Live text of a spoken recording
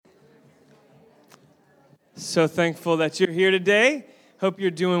So thankful that you're here today. Hope you're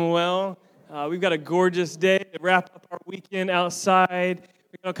doing well. We've got a gorgeous day to wrap up our weekend outside.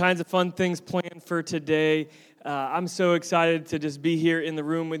 We've got all kinds of fun things planned for today. I'm so excited to just be here in the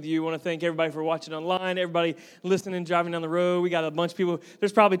room with you. I want to thank everybody for watching online, everybody listening, driving down the road. We got a bunch of people.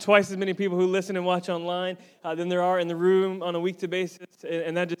 There's probably twice as many people who listen and watch online than there are in the room on a weekly basis.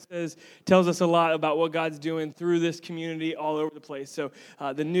 And that just tells us a lot about what God's doing through this community all over the place. So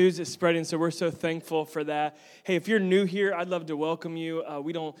the news is spreading, so we're so thankful for that. Hey, if you're new here, I'd love to welcome you.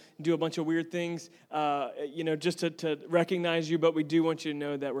 We don't do a bunch of weird things, just to recognize you, but we do want you to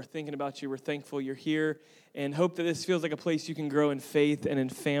know that we're thinking about you. We're thankful you're here. And hope that this feels like a place you can grow in faith and in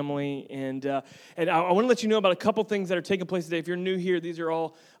family. And I want to let you know about a couple things that are taking place today. If you're new here, these are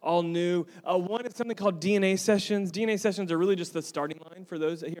all new. One is something called DNA sessions. DNA sessions are really just the starting line for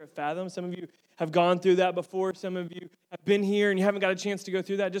those here at Fathom. Some of you have gone through that before. Some of you have been here and you haven't got a chance to go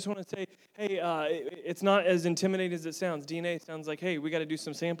through that. I just want to say, hey, it's not as intimidating as it sounds. DNA sounds like, hey, we got to do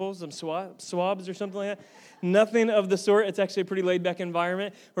some samples, some swabs or something like that. Nothing of the sort. It's actually a pretty laid-back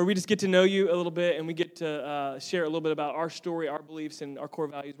environment where we just get to know you a little bit and we get to share a little bit about our story, our beliefs, and our core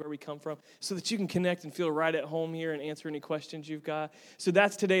values, where we come from, so that you can connect and feel right at home here and answer any questions you've got. So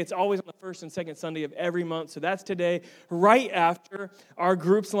that's today. It's always on the first and second Sunday of every month. So that's today, right after our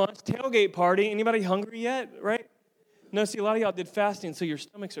group's launch tailgate party. Anybody hungry yet, right? No, see, a lot of y'all did fasting, so your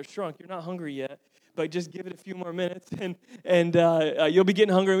stomachs are shrunk. You're not hungry yet. But just give it a few more minutes, and you'll be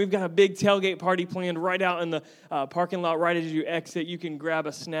getting hungry. We've got a big tailgate party planned right out in the parking lot, right as you exit. You can grab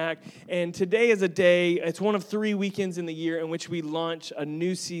a snack. And today is a day, it's one of 3 weekends in the year in which we launch a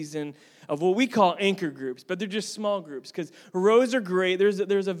new season of what we call anchor groups, but they're just small groups, because rows are great.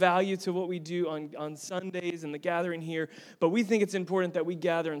 There's a value to what we do on Sundays and the gathering here, but we think it's important that we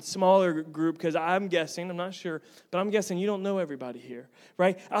gather in smaller group, because I'm not sure, but I'm guessing you don't know everybody here,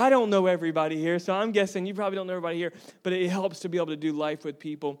 right? I don't know everybody here, so I'm guessing you probably don't know everybody here, but it helps to be able to do life with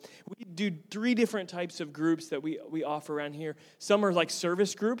people. We do 3 different types of groups that we offer around here. Some are like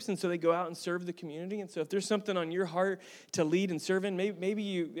service groups, and so they go out and serve the community, and so if there's something on your heart to lead and serve in, maybe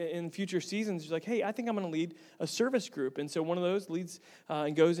you, in future seasons, you're like, hey, I think I'm going to lead a service group. And so one of those leads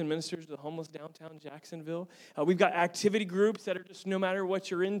and goes and ministers to the homeless downtown Jacksonville. We've got activity groups that are just no matter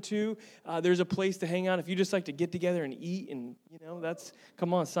what you're into, there's a place to hang out. If you just like to get together and eat, and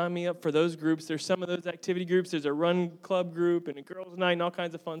come on, sign me up for those groups. There's some of those activity groups. There's a run club group and a girls' night and all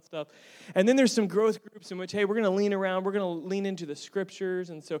kinds of fun stuff. And then there's some growth groups in which, hey, we're going to lean around. We're going to lean into the scriptures.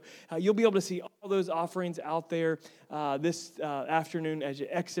 And so you'll be able to see all those offerings out there this afternoon as you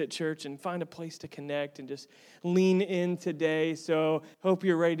exit church, and find a place to connect and just lean in today. So hope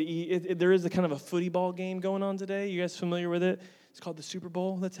you're ready to eat. There is a kind of a footy ball game going on today. You guys familiar with it? It's called the Super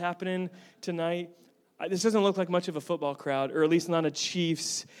Bowl that's happening tonight. This doesn't look like much of a football crowd, or at least not a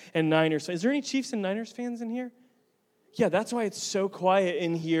Chiefs and Niners. Is there any Chiefs and Niners fans in here? Yeah, that's why it's so quiet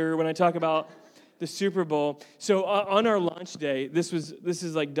in here when I talk about the Super Bowl. So on our launch day, this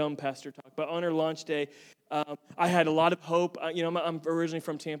is like dumb pastor talk, but on our launch day, I had a lot of hope. I'm originally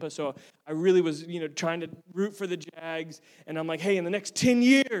from Tampa, so I really was, trying to root for the Jags. And I'm like, hey, in the next 10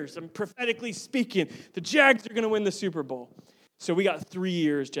 years, I'm prophetically speaking, the Jags are going to win the Super Bowl. So we got 3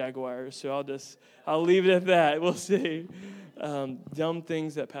 years, Jaguars. So I'll leave it at that. We'll see. Dumb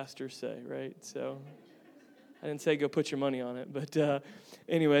things that pastors say, right? So I didn't say go put your money on it, but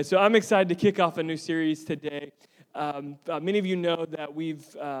anyway. So I'm excited to kick off a new series today. Many of you know that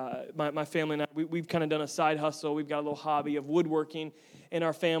my family and I, we've kind of done a side hustle. We've got a little hobby of woodworking in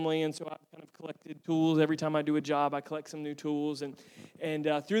our family, and so I've kind of collected tools. Every time I do a job, I collect some new tools, and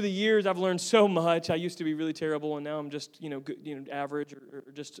through the years, I've learned so much. I used to be really terrible, and now I'm just good, average or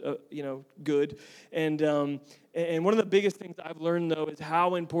just good. And one of the biggest things I've learned, though, is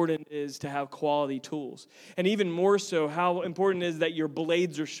how important it is to have quality tools, and even more so, how important it is that your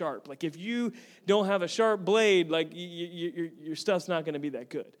blades are sharp. Like if you don't have a sharp blade, like your stuff's not going to be that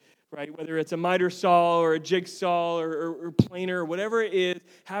good. Right, whether it's a miter saw or a jigsaw or planer or whatever it is,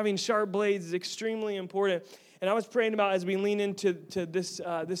 having sharp blades is extremely important. And I was praying about, as we lean into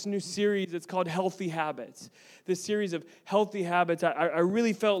this new series, it's called Healthy Habits. This series of healthy habits, I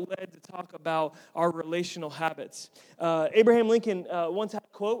really felt led to talk about our relational habits. Abraham Lincoln once had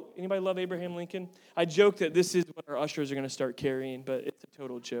a quote. Anybody love Abraham Lincoln? I joke that this is what our ushers are going to start carrying, but it's a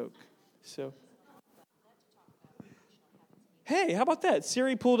total joke. So. Hey, how about that?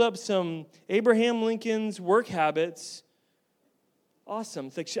 Siri pulled up some Abraham Lincoln's work habits. Awesome.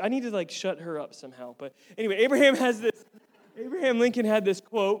 It's like I need to shut her up somehow. But anyway, Abraham Lincoln had this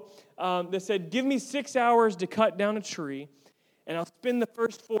quote that said, "Give me 6 hours to cut down a tree, and I'll spend the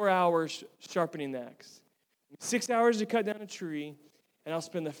first 4 hours sharpening the axe. 6 hours to cut down a tree, and I'll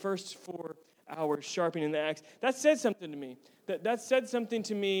spend the first 4 hours sharpening the axe. That said something to me. That said something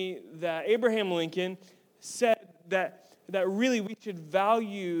to me that Abraham Lincoln said that really we should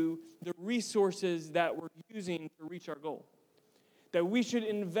value the resources that we're using to reach our goal. That we should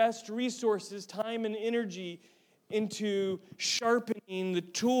invest resources, time, and energy into sharpening the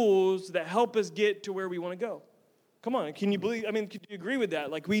tools that help us get to where we want to go. Come on, can you agree with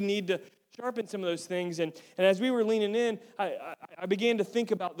that? Like, we need to sharpen some of those things. And as we were leaning in, I began to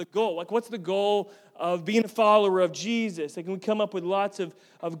think about the goal. Like, what's the goal of being a follower of Jesus? Like, we come up with lots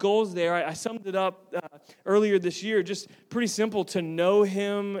of goals there. I summed it up earlier this year, just pretty simple: to know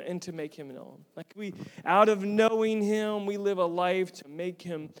him and to make him known. Like, out of knowing him, we live a life to make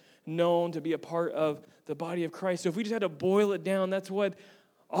him known, to be a part of the body of Christ. So if we just had to boil it down, that's what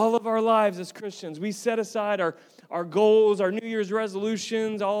all of our lives as Christians, we set aside our goals, our New Year's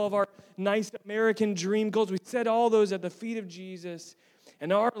resolutions, all of our nice American dream goals. We set all those at the feet of Jesus.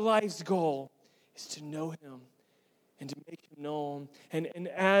 And our life's goal is to know him and to make him known. And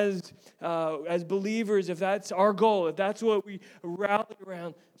as believers, if that's our goal, if that's what we rally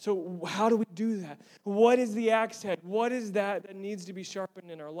around, so how do we do that? What is the axe head? What is that needs to be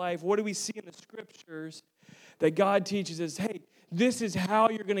sharpened in our life? What do we see in the scriptures that God teaches us? Hey, this is how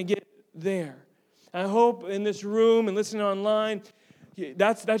you're going to get there. I hope in this room and listening online,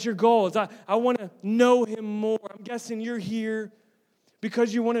 that's your goal. I want to know him more. I'm guessing you're here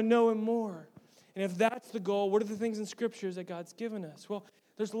because you want to know him more. And if that's the goal, what are the things in scriptures that God's given us? Well,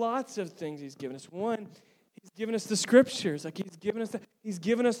 there's lots of things he's given us. One, he's given us the scriptures. Like, he's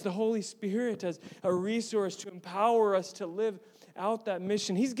given us the Holy Spirit as a resource to empower us to live out that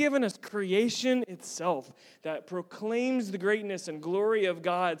mission. He's given us creation itself that proclaims the greatness and glory of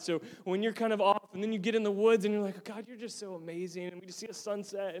God. So when you're kind of off and then you get in the woods and you're like, oh, God, you're just so amazing. And we just see a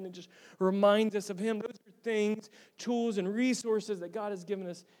sunset and it just reminds us of him. Those are things, tools, and resources that God has given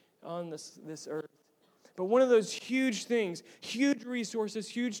us on this earth. But one of those huge things, huge resources,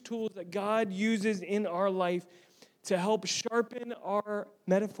 huge tools that God uses in our life to help sharpen our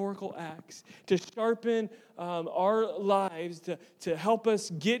metaphorical axe, to sharpen our lives, to help us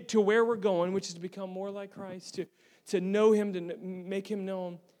get to where we're going, which is to become more like Christ, to know him, to make him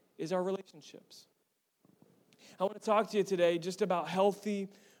known, is our relationships. I want to talk to you today just about healthy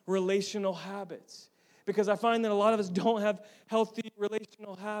relational habits, because I find that a lot of us don't have healthy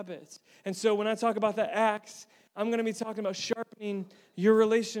relational habits. And so when I talk about the axe, I'm going to be talking about sharpening your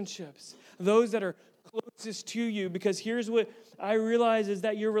relationships, those that are closest to you, because here's what I realize is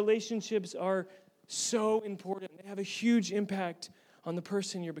that your relationships are so important. They have a huge impact on the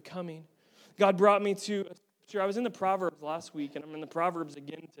person you're becoming. God brought me to a scripture. I was in the Proverbs last week, and I'm in the Proverbs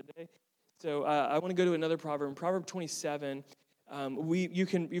again today. So I want to go to another proverb. In Proverb 27,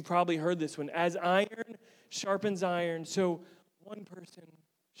 you've probably heard this one. As iron sharpens iron, so one person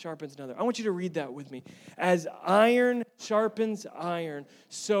sharpens another. I want you to read that with me. As iron sharpens iron,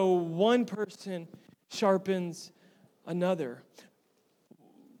 so one person sharpens another.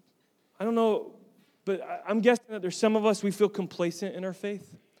 I don't know, but I'm guessing that there's some of us, we feel complacent in our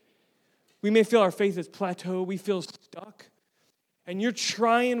faith. We may feel our faith is plateau. We feel stuck. And you're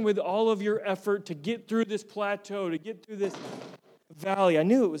trying with all of your effort to get through this plateau, to get through this valley. I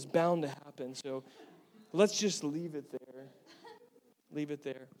knew it was bound to happen, so let's just leave it there. Leave it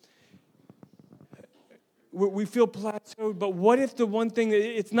there. We feel plateaued, but what if the one thing,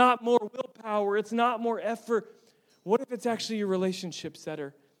 it's not more willpower, it's not more effort. What if it's actually your relationships that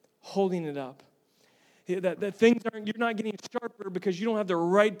are holding it up? That things you're not getting sharper because you don't have the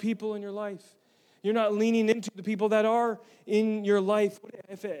right people in your life. You're not leaning into the people that are in your life. What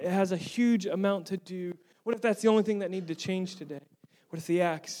if it has a huge amount to do? What if that's the only thing that needs to change today? What if the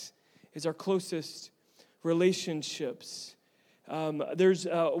axe is our closest relationships? There's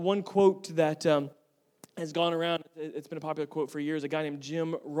one quote that has gone around. It's been a popular quote for years. A guy named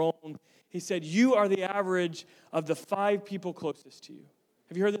Jim Rohn. He said, "You are the average of the 5 people closest to you."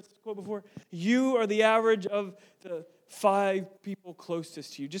 Have you heard this quote before? You are the average of the 5 people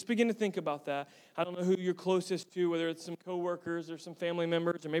closest to you. Just begin to think about that. I don't know who you're closest to, whether it's some coworkers or some family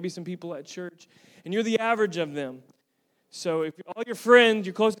members or maybe some people at church, and you're the average of them. So if all your friends,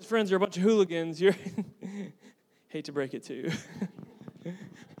 your closest friends are a bunch of hooligans, you're hate to break it to you.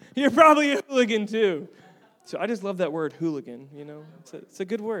 You're probably a hooligan too. So I just love that word, hooligan, you know. It's a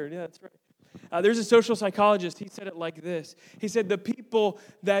good word. Yeah, that's right. There's a social psychologist. He said it like this. He said, the people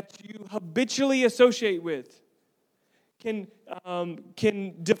that you habitually associate with can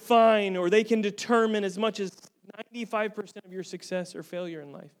define, or they can determine as much as 95% of your success or failure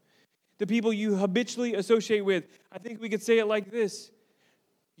in life. The people you habitually associate with. I think we could say it like this.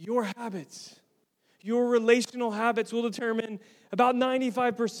 Your habits, Your relational habits will determine about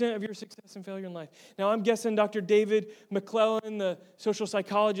 95% of your success and failure in life. Now, I'm guessing Dr. David McClellan, the social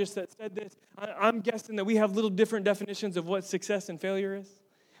psychologist that said this, I'm guessing that we have little different definitions of what success and failure is.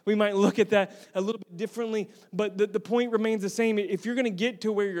 We might look at that a little bit differently, but the point remains the same. If you're going to get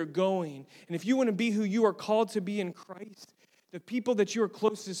to where you're going, and if you want to be who you are called to be in Christ, the people that you are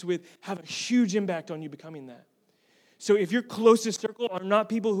closest with have a huge impact on you becoming that. So if your closest circle are not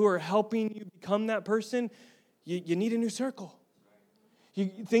people who are helping you become that person, you need a new circle.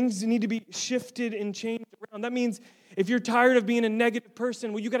 Things need to be shifted and changed around. That means if you're tired of being a negative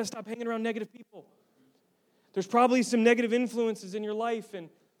person, well, you got to stop hanging around negative people. There's probably some negative influences in your life, and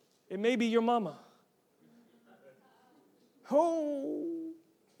it may be your mama. Oh,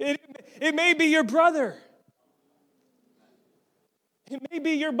 it may be your brother. It may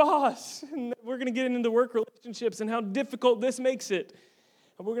be your boss. And we're going to get into work relationships and how difficult this makes it.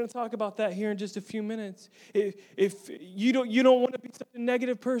 And we're going to talk about that here in just a few minutes. If you don't want to be such a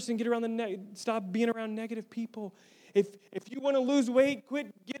negative person, stop being around negative people. If you want to lose weight,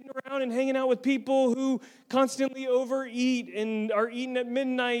 quit getting around and hanging out with people who constantly overeat and are eating at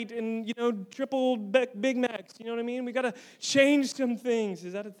midnight and, triple Big Macs. You know what I mean? We got to change some things.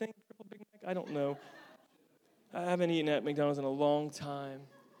 Is that a thing? Triple Big Mac? I don't know. I haven't eaten at McDonald's in a long time.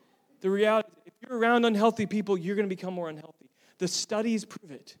 The reality is, if you're around unhealthy people, you're going to become more unhealthy. The studies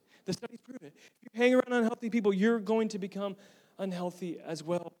prove it. If you hang around unhealthy people, you're going to become unhealthy as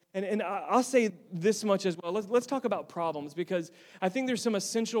well. And I'll say this much as well. Let's talk about problems, because I think there's some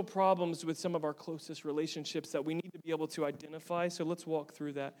essential problems with some of our closest relationships that we need to be able to identify. So let's walk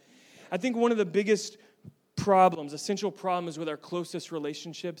through that. I think one of the biggest essential problems with our closest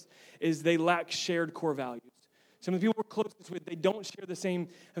relationships is they lack shared core values. Some of the people we're closest with, they don't share the same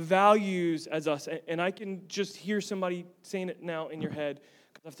values as us. And I can just hear somebody saying it now in your head,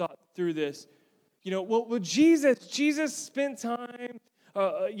 because I've thought through this. Jesus spent time,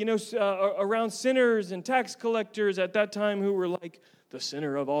 around sinners and tax collectors at that time who were like the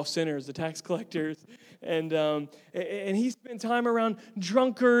sinner of all sinners, the tax collectors. And he spent time around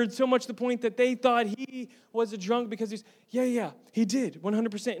drunkards, so much to the point that they thought he was a drunk because he did,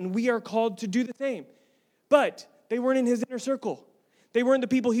 100%. And we are called to do the same. But they weren't in his inner circle. They weren't the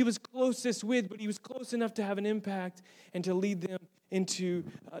people he was closest with, but he was close enough to have an impact and to lead them into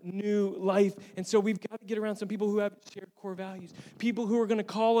new life. And so we've got to get around some people who have shared core values, people who are going to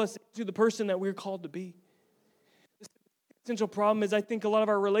call us to the person that we're called to be. The essential problem is I think a lot of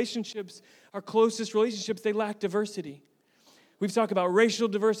our relationships, our closest relationships, they lack diversity. We've talked about racial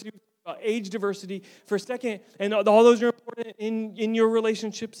diversity, about age diversity for a second, and all those are important in your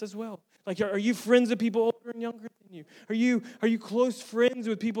relationships as well. Like, are you friends with people older and younger than you? Are you close friends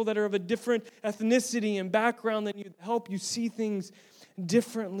with people that are of a different ethnicity and background than you, that help you see things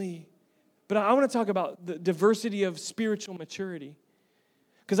differently? But I want to talk about the diversity of spiritual maturity,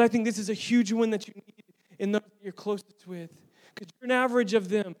 because I think this is a huge one that you need in those that you're closest with, because you're an average of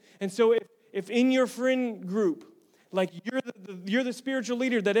them. And so if in your friend group, like you're the spiritual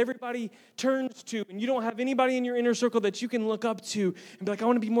leader that everybody turns to, and you don't have anybody in your inner circle that you can look up to and be like, I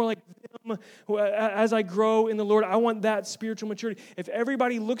want to be more like them as I grow in the Lord. I want that spiritual maturity. If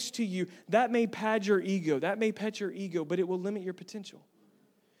everybody looks to you, that may pad your ego. That may pet your ego, but it will limit your potential.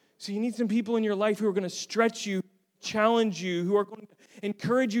 So you need some people in your life who are going to stretch you, challenge you, who are going to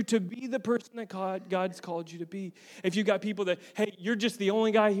encourage you to be the person that God's called you to be. If you've got people that, hey, you're just the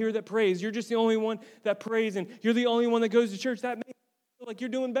only guy here that prays, you're just the only one that prays, and you're the only one that goes to church, that may feel like you're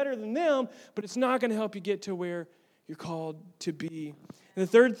doing better than them, but it's not going to help you get to where you're called to be. And the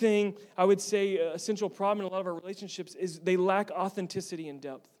third thing I would say, a central problem in a lot of our relationships, is they lack authenticity and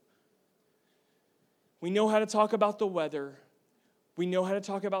depth. We know how to talk about the weather. We know how to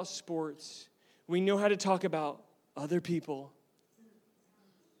talk about sports. We know how to talk about other people.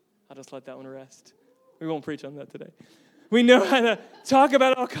 I'll just let that one rest. We won't preach on that today. We know how to talk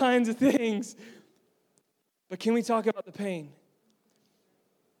about all kinds of things. But can we talk about the pain?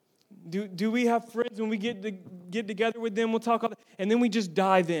 Do we have friends when we get together with them, we'll talk all that, and then we just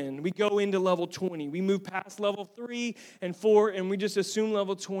dive in. We go into level 20. We move past level 3 and 4, and we just assume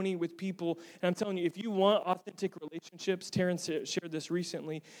level 20 with people. And I'm telling you, if you want authentic relationships, Terrence shared this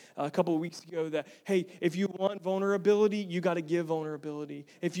recently, a couple of weeks ago, that, hey, if you want vulnerability, you got to give vulnerability.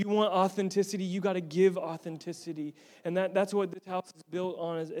 If you want authenticity, you got to give authenticity. And that's what this house is built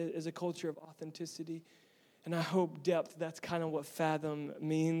on, is a culture of authenticity. And I hope depth, that's kind of what fathom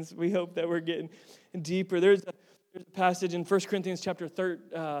means. We hope that we're getting deeper. There's a passage in 1 Corinthians chapter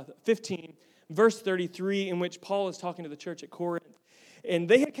 15, verse 33, in which Paul is talking to the church at Corinth. And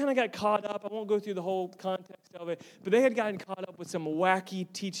they had kind of got caught up. I won't go through the whole context of it, but they had gotten caught up with some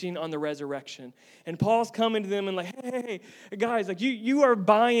wacky teaching on the resurrection. And Paul's coming to them and like, hey, guys, like you are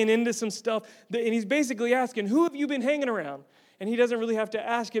buying into some stuff. And he's basically asking, who have you been hanging around? And he doesn't really have to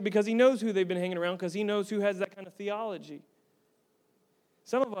ask it because he knows who they've been hanging around because he knows who has that kind of theology.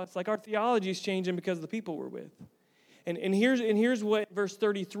 Some of us, like our theology is changing because of the people we're with. And here's what verse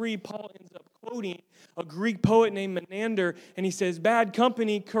 33, Paul ends up quoting a Greek poet named Menander, and he says, bad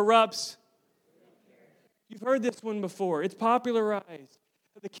company corrupts. You've heard this one before. It's popularized.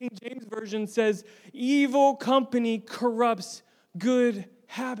 The King James Version says, evil company corrupts good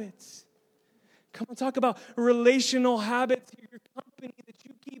habits. Come on, talk about relational habits. Your company that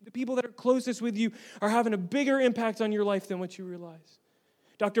you keep, the people that are closest with you are having a bigger impact on your life than what you realize.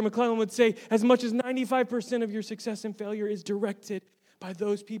 Dr. McClellan would say, as much as 95% of your success and failure is directed by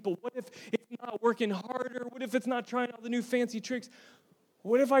those people. What if it's not working harder? What if it's not trying all the new fancy tricks?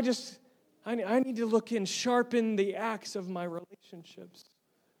 What if I need to look and sharpen the axe of my relationships?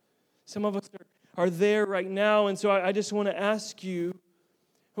 Some of us are there right now, and so I just want to ask you,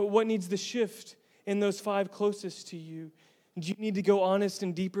 what needs to shift in those 5 closest to you? Do you need to go honest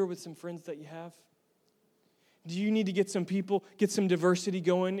and deeper with some friends that you have? Do you need to get some diversity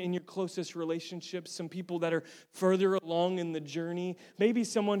going in your closest relationships, some people that are further along in the journey, maybe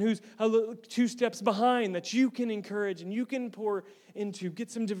someone who's 2 steps behind that you can encourage and you can pour into.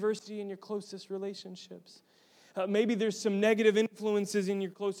 Get some diversity in your closest relationships. Maybe there's some negative influences in your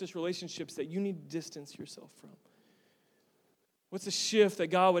closest relationships that you need to distance yourself from. What's a shift that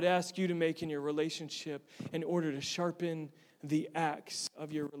God would ask you to make in your relationship in order to sharpen the axe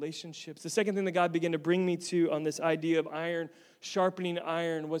of your relationships? The second thing that God began to bring me to on this idea of iron sharpening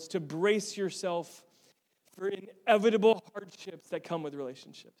iron was to brace yourself for inevitable hardships that come with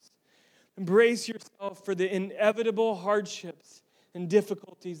relationships. Brace yourself for the inevitable hardships and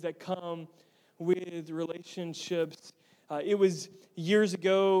difficulties that come with relationships. It was years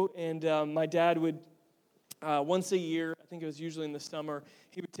ago, and my dad would, once a year, I think it was usually in the summer,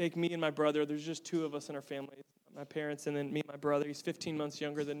 he would take me and my brother. There's just 2 of us in our family. My parents and then me and my brother. He's 15 months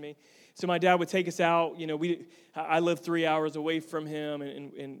younger than me. So my dad would take us out. You know, I live 3 hours away from him,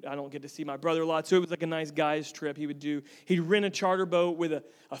 and I don't get to see my brother a lot. So it was like a nice guy's trip he'd rent a charter boat with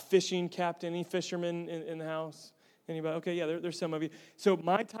a fishing captain. Any fishermen in the house? Anybody? Okay, yeah, there's some of you. So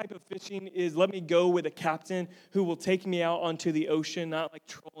my type of fishing is let me go with a captain who will take me out onto the ocean, not like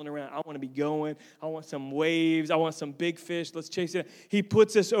trolling around. I want to be going. I want some waves. I want some big fish. Let's chase it. He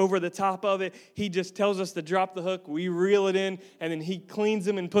puts us over the top of it. He just tells us to drop the hook. We reel it in, and then he cleans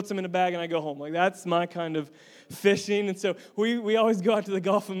them and puts them in a bag, and I go home. Like, that's my kind of fishing. And so we always go out to the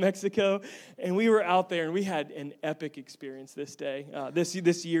Gulf of Mexico, and we were out there, and we had an epic experience this day,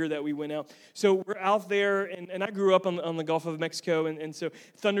 this year that we went out. So we're out there, and I grew up on the Gulf of Mexico, and so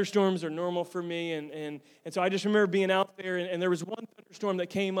thunderstorms are normal for me, and so I just remember being out there, and there was one thunderstorm that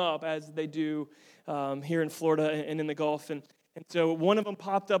came up, as they do here in Florida and in the Gulf, and so one of them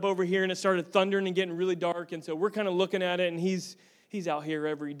popped up over here, and it started thundering and getting really dark, and so we're kind of looking at it, and he's out here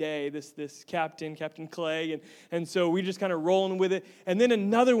every day, this Captain Clay, and so we just kind of rolling with it, and then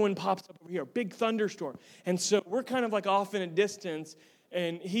another one pops up over here, a big thunderstorm, and so we're kind of like off in a distance,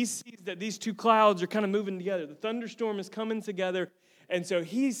 and he sees that these 2 clouds are kind of moving together. The thunderstorm is coming together, and so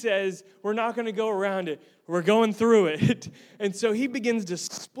he says, we're not going to go around it. We're going through it. And so he begins to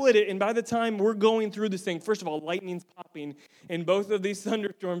split it, and by the time we're going through this thing, first of all, lightning's popping in both of these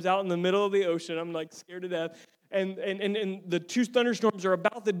thunderstorms out in the middle of the ocean. I'm like scared to death. And the 2 thunderstorms are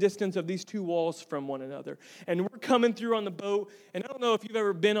about the distance of these 2 walls from one another. And we're coming through on the boat, and I don't know if you've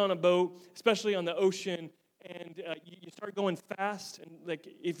ever been on a boat, especially on the ocean, and you start going fast, and like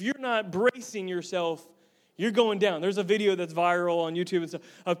if you're not bracing yourself, you're going down. There's a video that's viral on YouTube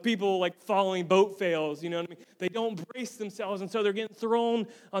of people like following boat fails, you know what I mean? They don't brace themselves, and so they're getting thrown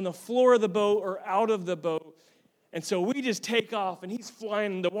on the floor of the boat or out of the boat. And so we just take off, and he's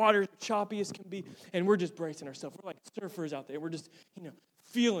flying, and the water's choppy as can be, and we're just bracing ourselves. We're like surfers out there. We're just,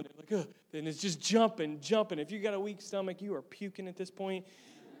 feeling it, like, and it's just jumping. If you got a weak stomach, you are puking at this point.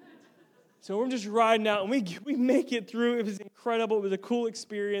 So we're just riding out, and we make it through. It was incredible. It was a cool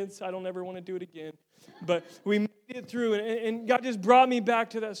experience. I don't ever want to do it again. But we made it through, and God just brought me back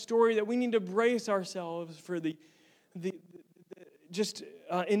to that story that we need to brace ourselves for the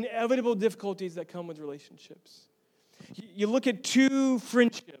inevitable difficulties that come with relationships. You look at 2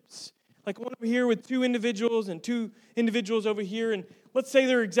 friendships, like one over here with 2 individuals and 2 individuals over here, and let's say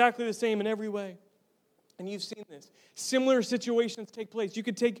they're exactly the same in every way. And you've seen this. Similar situations take place. You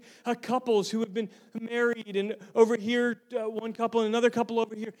could take couples who have been married, and over here, one couple and another couple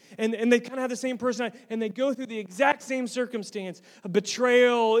over here, and they kind of have the same personality, and they go through the exact same circumstance, a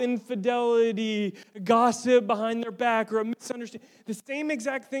betrayal, infidelity, gossip behind their back, or a misunderstanding. The same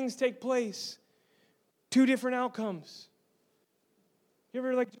exact things take place. Two different outcomes. You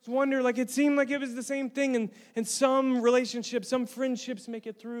ever just wonder, it seemed like it was the same thing, and some relationships, some friendships make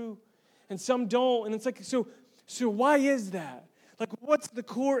it through, and some don't. And it's so why is that? What's the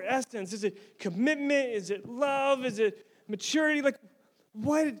core essence? Is it commitment? Is it love? Is it maturity?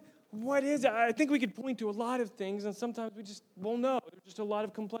 What is it? I think we could point to a lot of things, and sometimes we just won't know. There's just a lot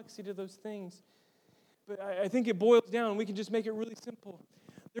of complexity to those things. But I think it boils down. We can just make it really simple.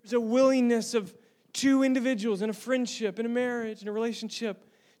 There's a willingness of two individuals in a friendship, in a marriage, in a relationship,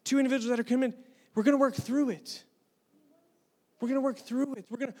 two individuals that are committed. We're going to work through it. We're going to work through it.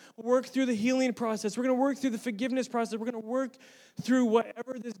 We're going to work through the healing process. We're going to work through the forgiveness process. We're going to work through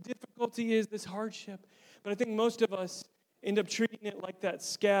whatever this difficulty is, this hardship. But I think most of us end up treating it like that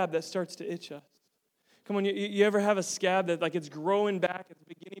scab that starts to itch us. Come on, you ever have a scab that it's growing back, it's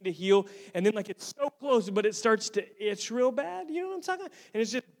beginning to heal, and then it's so close, but it starts to itch real bad? You know what I'm talking about? And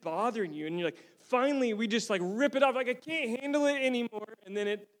it's just bothering you, and you're finally we just rip it off, I can't handle it anymore, and then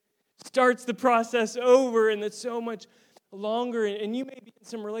it starts the process over, and it's so much longer, and you may be in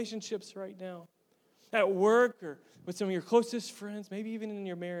some relationships right now, at work or with some of your closest friends, maybe even in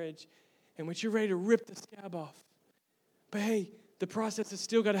your marriage, in which you're ready to rip the scab off. But hey, the process has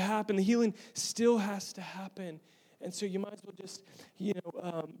still got to happen. The healing still has to happen. And so you might as well just,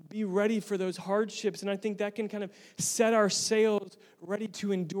 be ready for those hardships. And I think that can kind of set our sails ready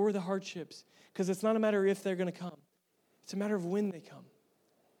to endure the hardships. Because it's not a matter if they're going to come. It's a matter of when they come.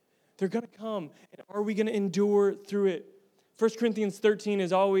 They're going to come. And are we going to endure through it? 1 Corinthians 13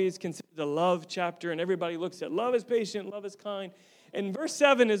 is always considered a love chapter. And everybody looks at love is patient, love is kind. And verse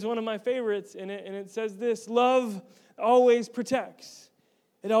 7 is one of my favorites. And it says this: love always protects.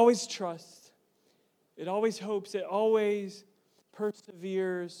 It always trusts. It always hopes. It always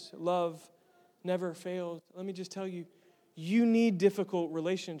perseveres. Love never fails. Let me just tell you, you need difficult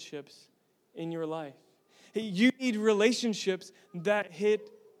relationships in your life. You need relationships that hit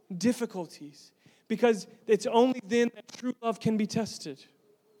difficulties, because it's only then that true love can be tested.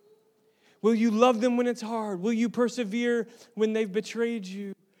 Will you love them when it's hard? Will you persevere when they've betrayed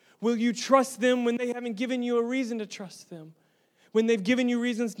you? Will you trust them when they haven't given you a reason to trust them? When they've given you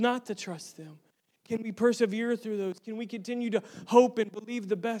reasons not to trust them? Can we persevere through those? Can we continue to hope and believe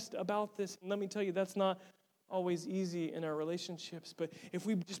the best about this? And let me tell you, that's not always easy in our relationships. But if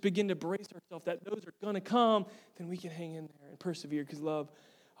we just begin to brace ourselves that those are going to come, then we can hang in there and persevere, because love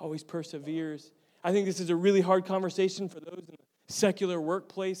always perseveres. I think this is a really hard conversation for those in the secular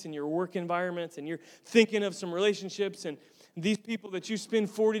workplace, in your work environments, and you're thinking of some relationships and these people that you spend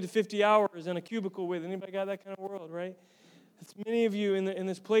 40 to 50 hours in a cubicle with. Anybody got that kind of world, right? That's many of you in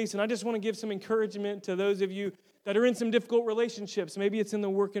this place. And I just want to give some encouragement to those of you that are in some difficult relationships. Maybe it's in the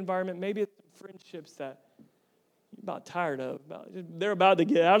work environment. Maybe it's some friendships that you're about tired of. They're about to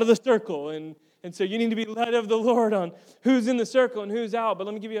get out of the circle. And so you need to be led of the Lord on who's in the circle and who's out. But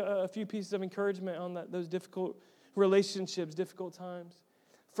let me give you a few pieces of encouragement on those difficult relationships, difficult times.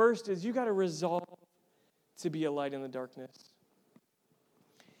 First is you got to resolve to be a light in the darkness.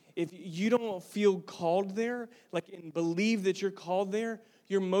 If you don't feel called there, and believe that you're called there,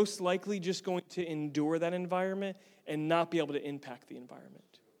 you're most likely just going to endure that environment and not be able to impact the environment.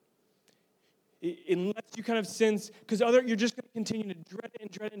 Unless you kind of sense, because you're just going to continue to dread it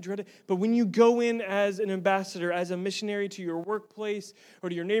and dread it and dread it. But when you go in as an ambassador, as a missionary to your workplace or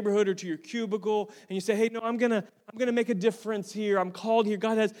to your neighborhood or to your cubicle, and you say, hey, no, I'm gonna make a difference here. I'm called here.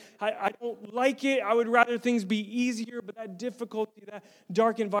 God has, I don't like it. I would rather things be easier, but that difficulty, that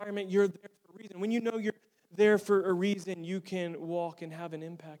dark environment, you're there for a reason. When you know you're there for a reason, you can walk and have an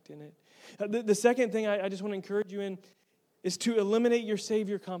impact in it. The second thing I just want to encourage you in is to eliminate your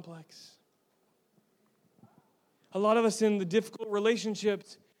Savior complex. A lot of us in the difficult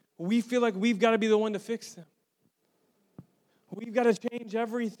relationships, we feel like we've got to be the one to fix them. We've got to change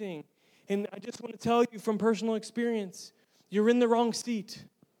everything. And I just want to tell you from personal experience, you're in the wrong seat.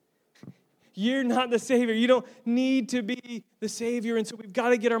 You're not the Savior. You don't need to be the Savior. And so we've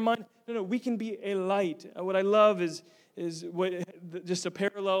got to get our mind, no, we can be a light. What I love is just a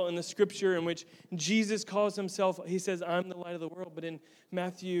parallel in the scripture in which Jesus calls himself, he says, I'm the light of the world. But in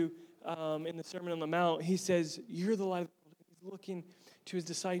Matthew, in the Sermon on the Mount, he says, you're the light of the world. He's looking to his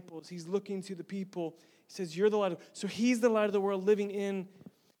disciples. He's looking to the people. He says, you're the light of the world. So he's the light of the world living in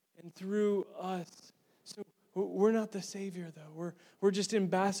and through us. So We're not the Savior, though. We're just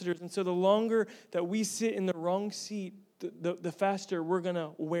ambassadors. And so the longer that we sit in the wrong seat, the faster we're going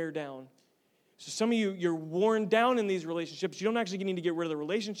to wear down. So some of you, you're worn down in these relationships. You don't actually need to get rid of the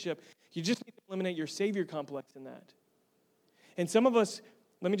relationship. You just need to eliminate your Savior complex in that. And some of us,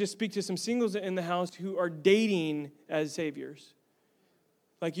 let me just speak to some singles in the house who are dating as saviors.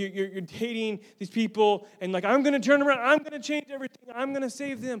 Like you're dating these people and like, I'm going to turn around. I'm going to change everything. I'm going to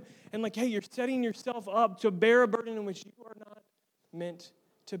save them. And like, hey, you're setting yourself up to bear a burden in which you are not meant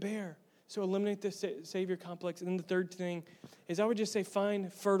to bear. So eliminate the Savior complex. And then the third thing is I would just say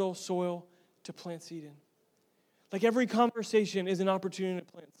find fertile soil to plant seed in. Like every conversation is an opportunity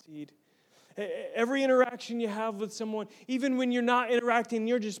to plant seed. Every interaction you have with someone, even when you're not interacting,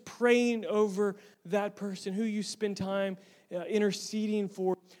 you're just praying over that person who you spend time interceding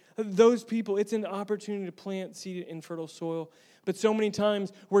for. Those people, it's an opportunity to plant seed in fertile soil. But so many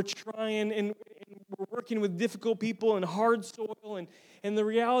times we're trying and we're working with difficult people and hard soil. And the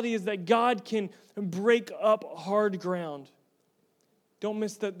reality is that God can break up hard ground. Don't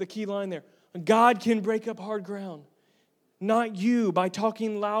miss the key line there. God can break up hard ground. Not you by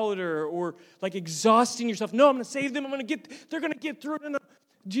talking louder or like exhausting yourself. No, I'm going to save them. They're going to get through it. No.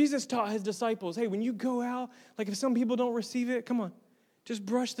 Jesus taught his disciples, hey, when you go out, like if some people don't receive it, come on, just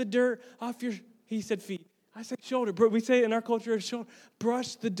brush the dirt off your, he said feet. I said shoulder. We say it in our culture, shoulder.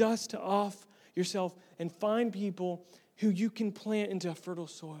 Brush the dust off yourself and find people who you can plant into fertile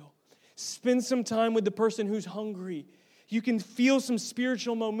soil. Spend some time with the person who's hungry. You can feel some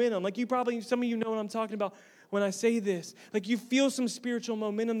spiritual momentum. Like some of you know what I'm talking about. When I say this, like you feel some spiritual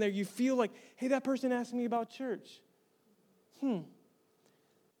momentum there. You feel like, hey, that person asked me about church.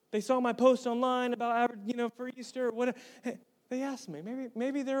 They saw my post online about, for Easter or whatever. Hey, they asked me.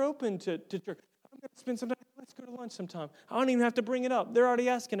 Maybe they're open to church. I'm going to spend some time. Let's go to lunch sometime. I don't even have to bring it up. They're already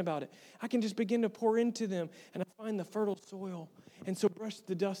asking about it. I can just begin to pour into them, and I find the fertile soil. And so brush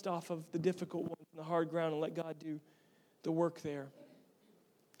the dust off of the difficult ones and the hard ground and let God do the work there.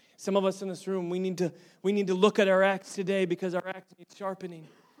 Some of us in this room, we need to look at our axe today because our axe needs sharpening.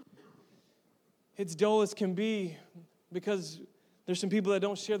 It's dull as can be because there's some people that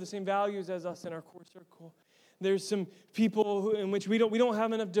don't share the same values as us in our core circle. There's some people in which we don't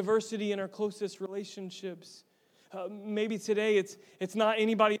have enough diversity in our closest relationships. Maybe today it's not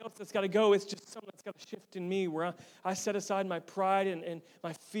anybody else that's got to go. It's just someone that's got to shift in me where I set aside my pride and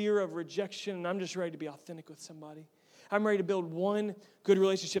my fear of rejection, and I'm just ready to be authentic with somebody. I'm ready to build one good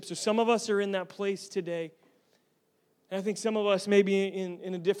relationship. So some of us are in that place today. And I think some of us may be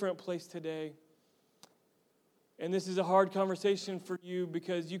in a different place today. And this is a hard conversation for you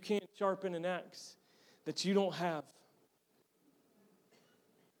because you can't sharpen an axe that you don't have.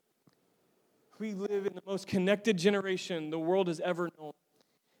 We live in the most connected generation the world has ever known.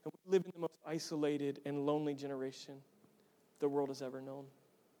 And we live in the most isolated and lonely generation the world has ever known.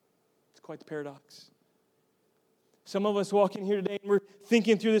 It's quite the paradox. Some of us walk in here today and we're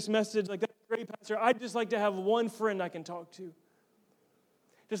thinking through this message like, that's great, Pastor. I'd just like to have one friend I can talk to.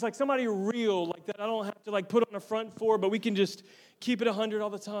 Just like somebody real like that I don't have to like put on a front for, but we can just keep it 100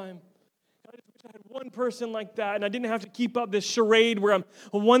 all the time. I just wish I had one person like that and I didn't have to keep up this charade where I'm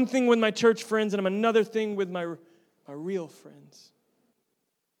one thing with my church friends and I'm another thing with my real friends.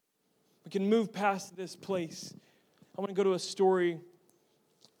 We can move past this place. I want to go to a story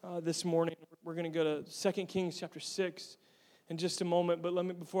this morning. We're going to go to 2 Kings chapter 6 in just a moment. But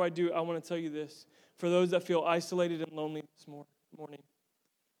before I do, I want to tell you this. For those that feel isolated and lonely this morning,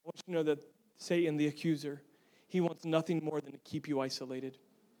 I want you to know that Satan, the accuser, he wants nothing more than to keep you isolated.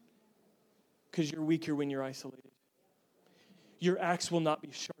 Because you're weaker when you're isolated. Your axe will not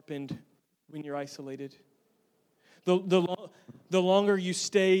be sharpened when you're isolated. The longer you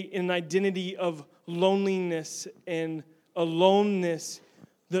stay in an identity of loneliness and aloneness,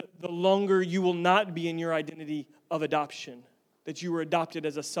 the longer you will not be in your identity of adoption. That you were adopted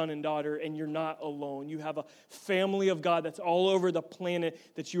as a son and daughter and you're not alone. You have a family of God that's all over the planet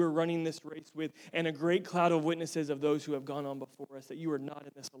that you are running this race with and a great cloud of witnesses of those who have gone on before us, that you are not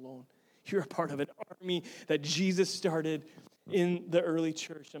in this alone. You're a part of an army that Jesus started in the early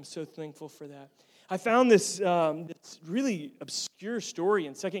church. I'm so thankful for that. I found this really obscure story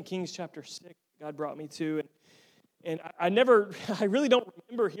in 2 Kings chapter 6 God brought me to. And I really don't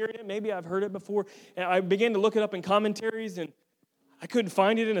remember hearing it. Maybe I've heard it before. And I began to look it up in commentaries, and I couldn't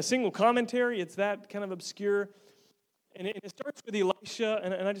find it in a single commentary. It's that kind of obscure. And it starts with Elisha,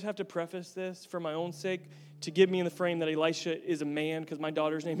 and I just have to preface this for my own sake to get me in the frame that Elisha is a man, because my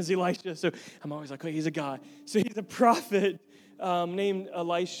daughter's name is Elisha, so I'm always like, oh, he's a guy. So he's a prophet named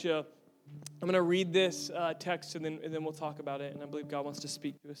Elisha. I'm going to read this text and then we'll talk about it, and I believe God wants to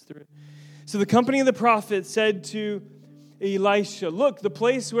speak to us through it. So the company of the prophets said to Elisha, "Look, the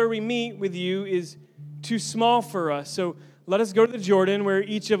place where we meet with you is too small for us, so let us go to the Jordan where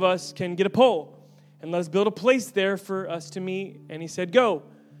each of us can get a pole, and let us build a place there for us to meet." And he said, "Go."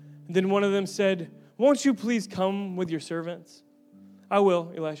 And then one of them said, "Won't you please come with your servants?" "I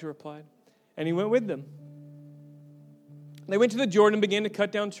will," Elisha replied. And he went with them. They went to the Jordan and began to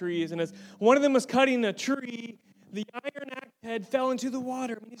cut down trees. And as one of them was cutting a tree, the iron axe head fell into the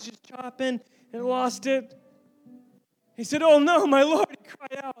water. I mean, he's just chopping and lost it. He said, "Oh no, my Lord," he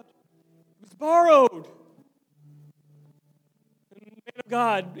cried out. "It was borrowed." And the man of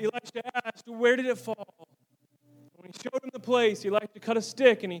God, Elisha, asked, "Where did it fall?" When he showed him the place, Elisha cut a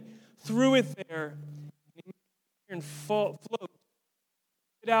stick and he threw it there. And he made the iron float.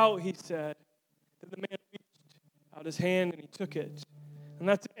 "Get it out," he said. Then the man reached out his hand and he took it. And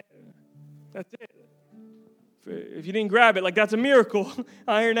that's it. That's it. If you didn't grab it, that's a miracle.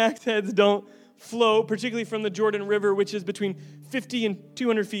 Iron axe heads don't float, particularly from the Jordan River, which is between 50 and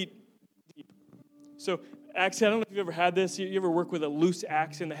 200 feet deep. So axe head, I don't know if you've ever had this. You ever work with a loose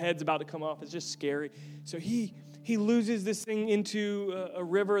axe and the head's about to come off? It's just scary. So he loses this thing into a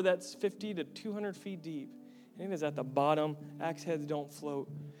river that's 50 to 200 feet deep. And it is at the bottom. Axe heads don't float.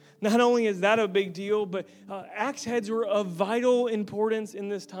 Not only is that a big deal, but axe heads were of vital importance in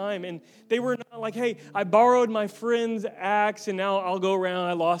this time. And they were not like, "Hey, I borrowed my friend's axe, and now I'll go around.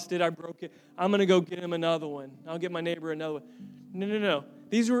 I lost it. I broke it. I'm going to go get him another one. I'll get my neighbor another one." No.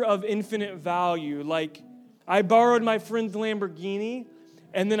 These were of infinite value. Like, I borrowed my friend's Lamborghini,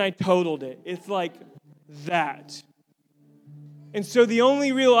 and then I totaled it. It's like that. And so the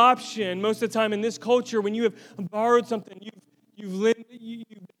only real option most of the time in this culture, when you have borrowed something, you've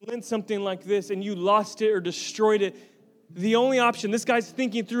lent something like this and you lost it or destroyed it, the only option this guy's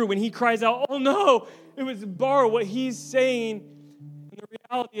thinking through when he cries out, "Oh no, it was borrowed," what he's saying, and the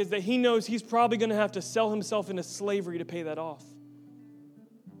reality is that he knows he's probably going to have to sell himself into slavery to pay that off.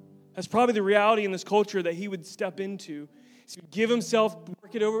 That's probably the reality in this culture that he would step into. He would give himself,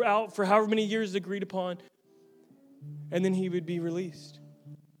 work it out for however many years agreed upon, and then he would be released.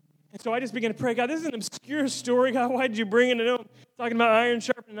 And so I just began to pray, "God, this is an obscure story. God, why did you bring it in? Talking about iron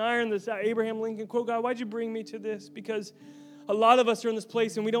sharpening iron, this Abraham Lincoln quote. God, why did you bring me to this?" Because a lot of us are in this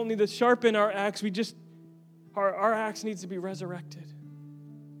place and we don't need to sharpen our axe. Our axe needs to be resurrected.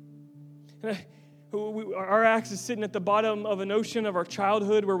 And our axe is sitting at the bottom of an ocean of our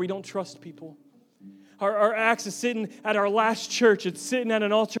childhood where we don't trust people. Our axe is sitting at our last church. It's sitting at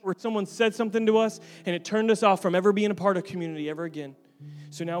an altar where someone said something to us and it turned us off from ever being a part of community ever again.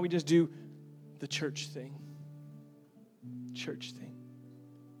 So now we just do the church thing. Church thing.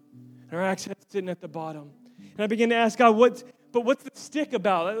 And our axe head's sitting at the bottom. And I began to ask God, what's the stick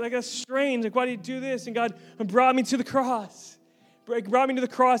about? That's strange. Why do you do this? And God brought me to the cross. Brought me to the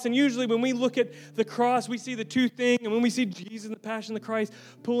cross. And usually when we look at the cross, we see the two things. And when we see Jesus in the Passion of the Christ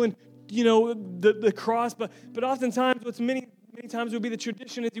pulling, the cross. But oftentimes what's many times would be the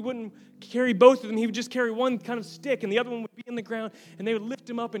tradition is he wouldn't carry both of them. He would just carry one kind of stick and the other one would be in the ground and they would lift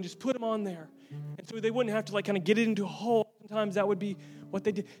him up and just put him on there. And so they wouldn't have to kind of get it into a hole. Sometimes that would be what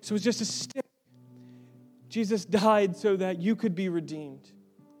they did. So it was just a stick. Jesus died so that you could be redeemed.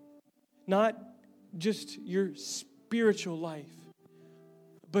 Not just your spiritual life,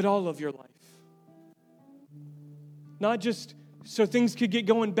 but all of your life. Not just so things could get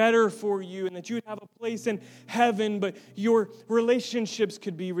going better for you and that you would have a place in heaven, but your relationships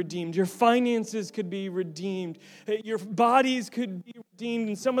could be redeemed. Your finances could be redeemed. Your bodies could be redeemed.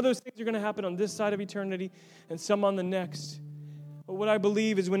 And some of those things are going to happen on this side of eternity and some on the next. But what I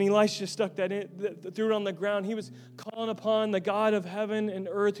believe is when Elisha stuck threw it on the ground, he was calling upon the God of heaven and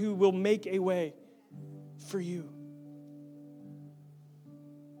earth who will make a way for you.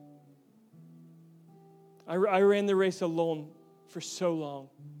 I ran the race alone for so long.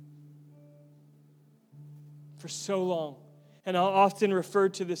 For so long. And I'll often refer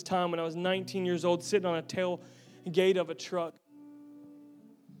to this time when I was 19 years old, sitting on a tailgate of a truck.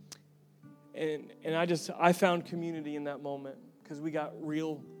 And I found community in that moment because we got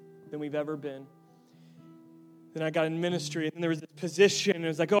real than we've ever been. Then I got in ministry, and then there was this position, and it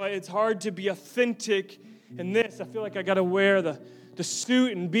was like, oh, it's hard to be authentic in this. I feel like I got to wear the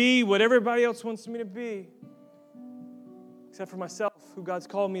suit and be what everybody else wants me to be. Except for myself, who God's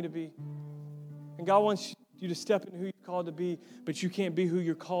called me to be. And God wants you to step into who you're called to be, but you can't be who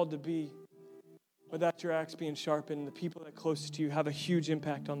you're called to be without your axe being sharpened. And the people that are closest to you have a huge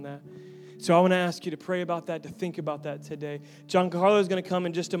impact on that. So I want to ask you to pray about that, to think about that today. John Carlo is going to come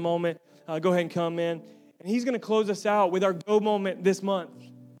in just a moment. Go ahead and come in. And he's going to close us out with our go moment this month.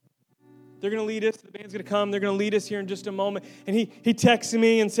 They're going to lead us. The band's going to come. They're going to lead us here in just a moment. And he texted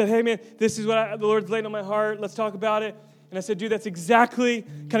me and said, hey, man, this is what the Lord's laid on my heart. Let's talk about it. And I said, dude, that's exactly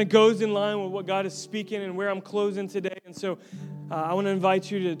kind of goes in line with what God is speaking and where I'm closing today. And so I want to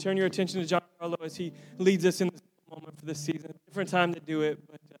invite you to turn your attention to John Carlo as he leads us in this moment for this season. Different time to do it,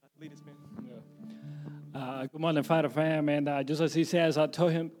 but lead us, man. Good morning, Fighter fam. And just as he says, I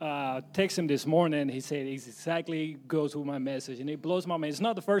told him, text him this morning. He said it exactly goes with my message. And it blows my mind. It's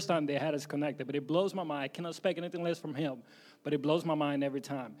not the first time they had us connected, but it blows my mind. I cannot expect anything less from him, but it blows my mind every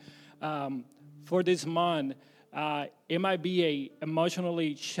time. For this month, it might be a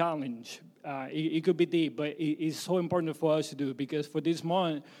emotionally challenge. It could be deep, but it's so important for us to do, because for this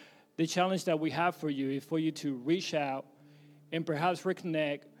month, the challenge that we have for you is for you to reach out and perhaps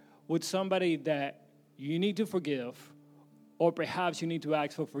reconnect with somebody that you need to forgive, or perhaps you need to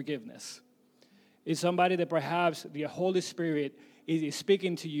ask for forgiveness. It's somebody that perhaps the Holy Spirit is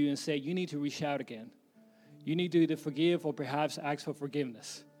speaking to you and say, you need to reach out again. You need to either forgive or perhaps ask for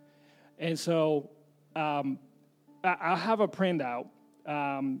forgiveness. And so I have a printout,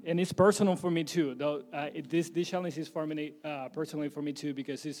 and it's personal for me too. Though this challenge is for me personally for me too,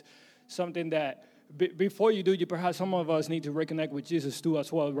 because it's something that before you do, perhaps some of us need to reconnect with Jesus too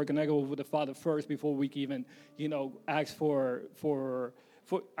as well. Reconnect with the Father first before we can even, ask for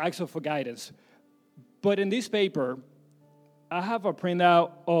guidance. But in this paper, I have a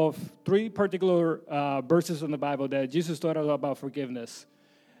printout of 3 particular verses in the Bible that Jesus taught us about forgiveness,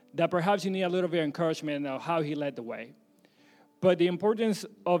 that perhaps you need a little bit of encouragement of how he led the way. But the importance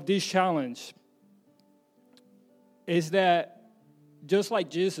of this challenge is that just like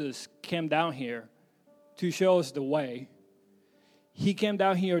Jesus came down here to show us the way, he came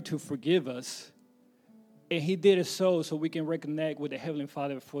down here to forgive us, and he did it so we can reconnect with the Heavenly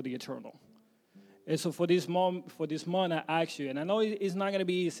Father for the eternal. And so for this month, I ask you, and I know it's not going to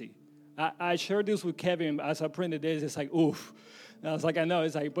be easy. I shared this with Kevin as I printed this. It's like, oof. And I was like, I know.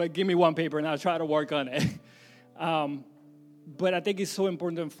 It's like, but give me one paper, and I'll try to work on it. But I think it's so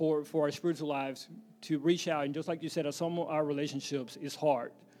important for our spiritual lives to reach out. And just like you said, some of our relationships is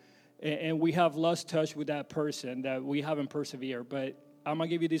hard. And we have lost touch with that person, that we haven't persevered. But I'm going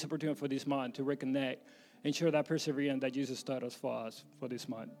to give you this opportunity for this month to reconnect and share that perseverance that Jesus taught us for this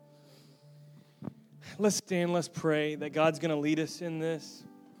month. Let's stand, let's pray that God's going to lead us in this.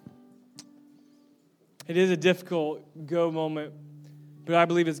 It is a difficult go moment, but I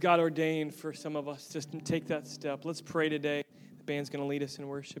believe it's God ordained for some of us just to take that step. Let's pray today. The band's going to lead us in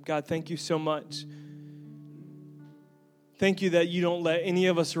worship. God, thank you so much. Thank you that you don't let any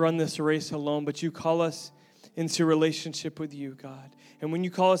of us run this race alone, but you call us into relationship with you, God. And when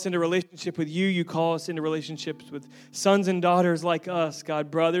you call us into relationship with you, you call us into relationships with sons and daughters like us, God,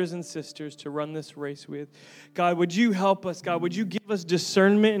 brothers and sisters to run this race with. God, would you help us, God? Would you give us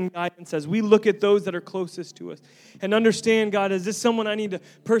discernment and guidance as we look at those that are closest to us and understand, God, is this someone I need to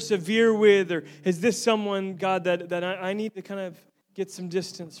persevere with, or is this someone, God, that I need to kind of get some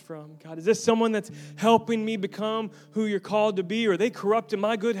distance from? God, is this someone that's helping me become who you're called to be, or are they corrupting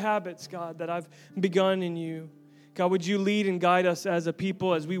my good habits, God, that I've begun in you? God, would you lead and guide us as a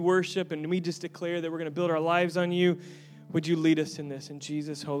people as we worship and we just declare that we're going to build our lives on you? Would you lead us in this? In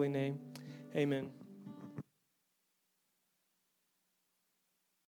Jesus' holy name, amen.